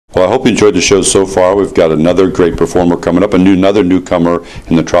hope you enjoyed the show so far. We've got another great performer coming up, another newcomer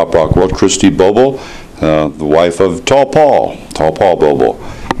in the Trop Rock world, Christy Boble, the wife of Tall Paul Boble.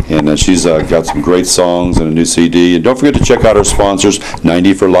 And she's got some great songs and a new CD. And don't forget to check out our sponsors,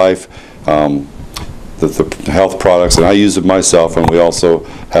 90 for Life, the health products, and I use it myself. And we also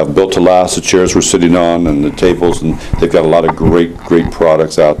have Built to Last, the chairs we're sitting on, and the tables, and they've got a lot of great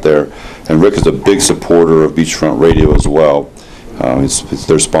products out there. And Rick is a big supporter of Beachfront Radio as well.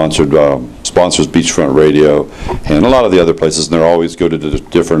 They're sponsors Beachfront Radio and a lot of the other places, and they always go to the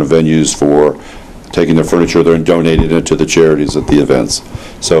different venues for taking their furniture there and donating it to the charities at the events.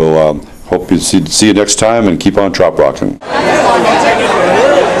 So hope you see you next time, and keep on Trop Rocking.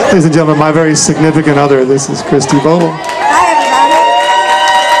 Ladies and gentlemen, my very significant other, this is Christy Boble.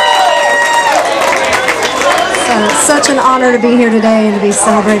 It's such an honor to be here today and to be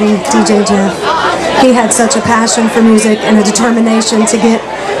celebrating DJ Jeff. He had such a passion for music and a determination to get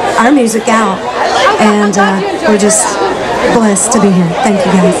our music out, and we're just blessed to be here. Thank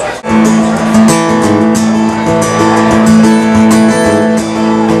you, guys.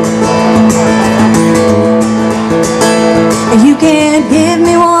 You can't give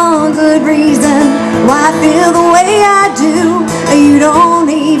me one good reason why I feel the way I do. You don't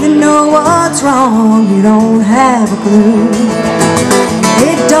even know what's wrong, you don't have a clue.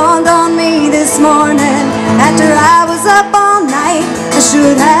 It dawned on me this morning after I was up all night. I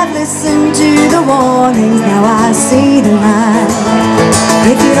should have listened to the warnings, now I see the light.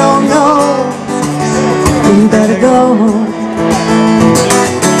 If you don't know, you better go.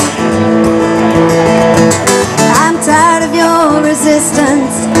 I'm tired of your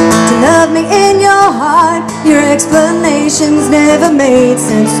resistance to love me in your heart. Your explanations never made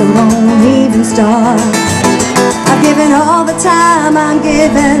sense, so don't even start. I've given all the time I'm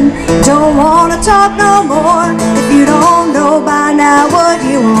given, don't wanna talk no more. If you don't know by now what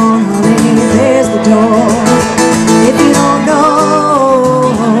you want,